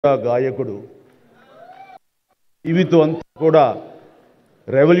గాయకుడు జీవితం అంతా కూడా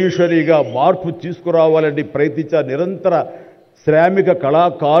రెవల్యూషనరీగా మార్పు తీసుకురావాలని ప్రయత్నించే నిరంతర శ్రామిక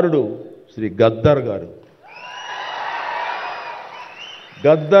కళాకారుడు శ్రీ గద్దర్ గారు.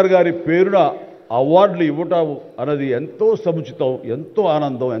 గద్దర్ గారి పేరున అవార్డులు ఇవ్వటం అన్నది ఎంతో సముచితం, ఎంతో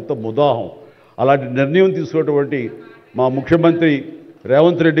ఆనందం, ఎంతో ముదాహం. అలాంటి నిర్ణయం తీసుకున్నటువంటి మా ముఖ్యమంత్రి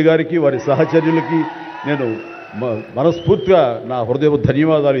రేవంత్ రెడ్డి గారికి, వారి సహచర్యులకి నేను మనస్ఫూర్తిగా నా హృదయ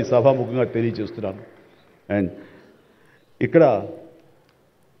ధన్యవాదాలు ఈ సభాముఖంగా తెలియజేస్తున్నాను. అండ్ ఇక్కడ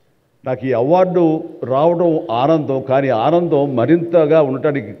నాకు ఈ అవార్డు రావడం ఆనందం, కానీ ఆనందం మరింతగా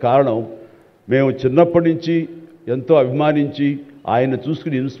ఉండటానికి కారణం మేము చిన్నప్పటి నుంచి ఎంతో అభిమానించి ఆయన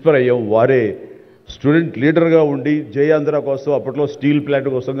చూసుకుని ఇన్స్పైర్ అయ్యాం. వారే స్టూడెంట్ లీడర్గా ఉండి జయాంధ్ర కోసం అప్పట్లో స్టీల్ ప్లాంట్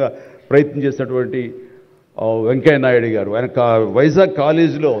కోసంగా ప్రయత్నం చేసినటువంటి వెంకయ్య నాయుడు గారు. ఆయన వైజాగ్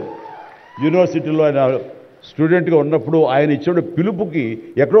కాలేజీలో యూనివర్సిటీలో ఆయన స్టూడెంట్గా ఉన్నప్పుడు ఆయన ఇచ్చిన పిలుపుకి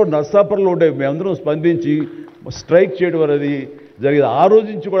ఎక్కడో నర్సాపర్లో ఉండే మేమందరం స్పందించి స్ట్రైక్ చేయడం అనేది జరిగింది. ఆ రోజు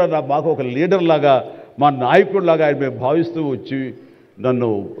నుంచి కూడా మాకు ఒక లీడర్ లాగా, మా నాయకుడిలాగా ఆయన మేము భావిస్తూ వచ్చి నన్ను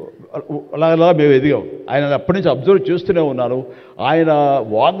అలాగా మేము ఎదిగాం. ఆయన అప్పటి నుంచి అబ్జర్వ్ చేస్తూనే ఉన్నాను. ఆయన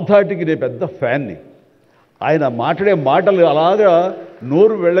వాగ్ధాటికి నేను పెద్ద ఫ్యాన్ని. ఆయన మాట్లాడే మాటలు అలాగా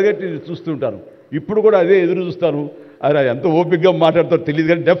నోరు వెళ్ళగట్టి చూస్తుంటాను. ఇప్పుడు కూడా అదే ఎదురు చూస్తాను. ఆయన ఎంత ఓపికగా మాట్లాడతారో తెలియదు,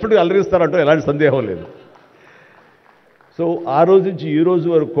 కానీ డెఫినెట్గా అలరిస్తారంటూ ఎలాంటి సందేహం లేదు. సో ఆ రోజు నుంచి ఈ రోజు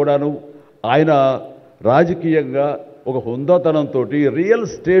వరకు కూడాను ఆయన రాజకీయంగా ఒక హుందాతనంతో రియల్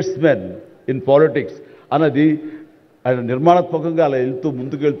స్టేట్స్మెన్ ఇన్ పాలిటిక్స్ అన్నది ఆయన నిర్మాణాత్మకంగా అలా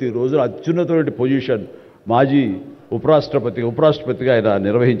ముందుకెళ్తూ ఈ రోజున అత్యున్నతమైన పొజిషన్ మాజీ ఉపరాష్ట్రపతిగా ఆయన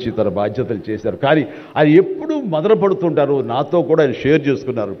నిర్వహించి తన బాధ్యతలు చేశారు. కానీ ఆయన ఎప్పుడూ మదన పడుతుంటారు. నాతో కూడా ఆయన షేర్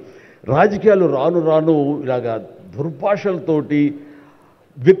చేసుకున్నారు. రాజకీయాలు రాను రాను ఇలాగా దుర్భాషలతోటి,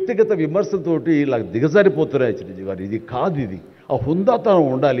 వ్యక్తిగత విమర్శలతోటి ఇలా దిగజారిపోతున్నాయి చిరంజీవి గారు. ఇది కాదు, ఇది ఆ హుందాతనం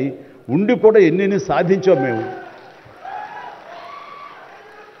ఉండాలి. ఉండి కూడా ఎన్ని సాధించాం మేము.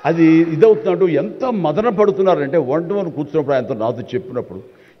 అది ఇదవుతున్నట్టు ఎంత మదన పడుతున్నారంటే వన్ కూర్చున్నప్పుడు ఆయనతో నాతో చెప్పినప్పుడు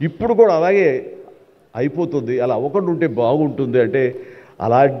ఇప్పుడు కూడా అలాగే అయిపోతుంది. అలా అవ్వకుండా ఉంటే బాగుంటుంది అంటే,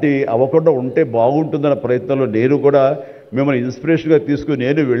 అలాంటి అవ్వకుండా ఉంటే బాగుంటుందన్న ప్రయత్నంలో నేను కూడా మిమ్మల్ని ఇన్స్పిరేషన్గా తీసుకుని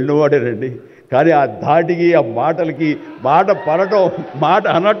నేను వెళ్ళినవాడేనండి. కానీ ఆ ధాటికి, ఆ మాటలకి, మాట పడటం, మాట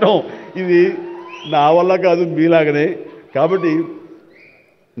అనటం ఇది నా వల్ల కాదు, మీలాగనే. కాబట్టి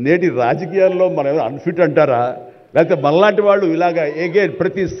నేటి రాజకీయాల్లో మనం అన్ఫిట్ అంటారా, లేకపోతే మనలాంటి వాళ్ళు ఇలాగా ఎగైన్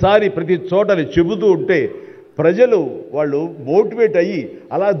ప్రతిసారి ప్రతి చోటని చెబుతూ ఉంటే ప్రజలు వాళ్ళు మోటివేట్ అయ్యి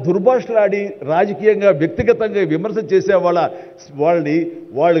అలా దుర్భాషలాడి రాజకీయంగా వ్యక్తిగతంగా విమర్శ చేసే వాళ్ళని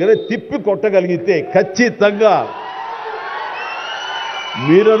కానీ తిప్పి కొట్టగలిగితే ఖచ్చితంగా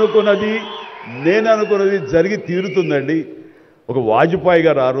మీరనుకున్నది, నేను అనుకున్నది జరిగి తీరుతుందండి. ఒక వాజ్పేయి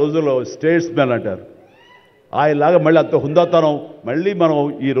గారు ఆ రోజుల్లో స్టేట్స్మెన్ అంటారు. ఆయనలాగా మళ్ళీ అంత హుందాతనం మళ్ళీ మనం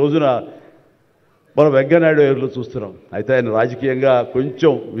ఈ రోజున మనం వెంకయ్యనాయుడు గారిలో చూస్తున్నాం. అయితే ఆయన రాజకీయంగా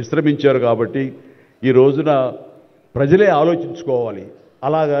కొంచెం విశ్రమించారు కాబట్టి ఈ రోజున ప్రజలే ఆలోచించుకోవాలి.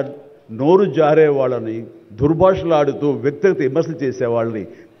 అలాగా నోరు జారే వాళ్ళని, దుర్భాషలాడుతూ వ్యక్తిగత విమర్శలు చేసేవాళ్ళని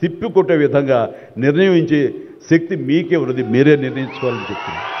తిప్పికొట్టే విధంగా నిర్ణయించే శక్తి మీకే ఉన్నది, మీరే నిర్ణయించుకోవాలని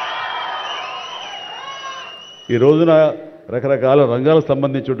చెప్తున్నారు. ఈ రోజున రకరకాల రంగాలకు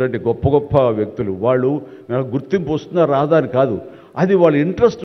సంబంధించినటువంటి గొప్ప గొప్ప వ్యక్తులు వాళ్ళు గుర్తింపు వస్తున్నా రాదా అని కాదు, అది వాళ్ళ ఇంట్రెస్ట్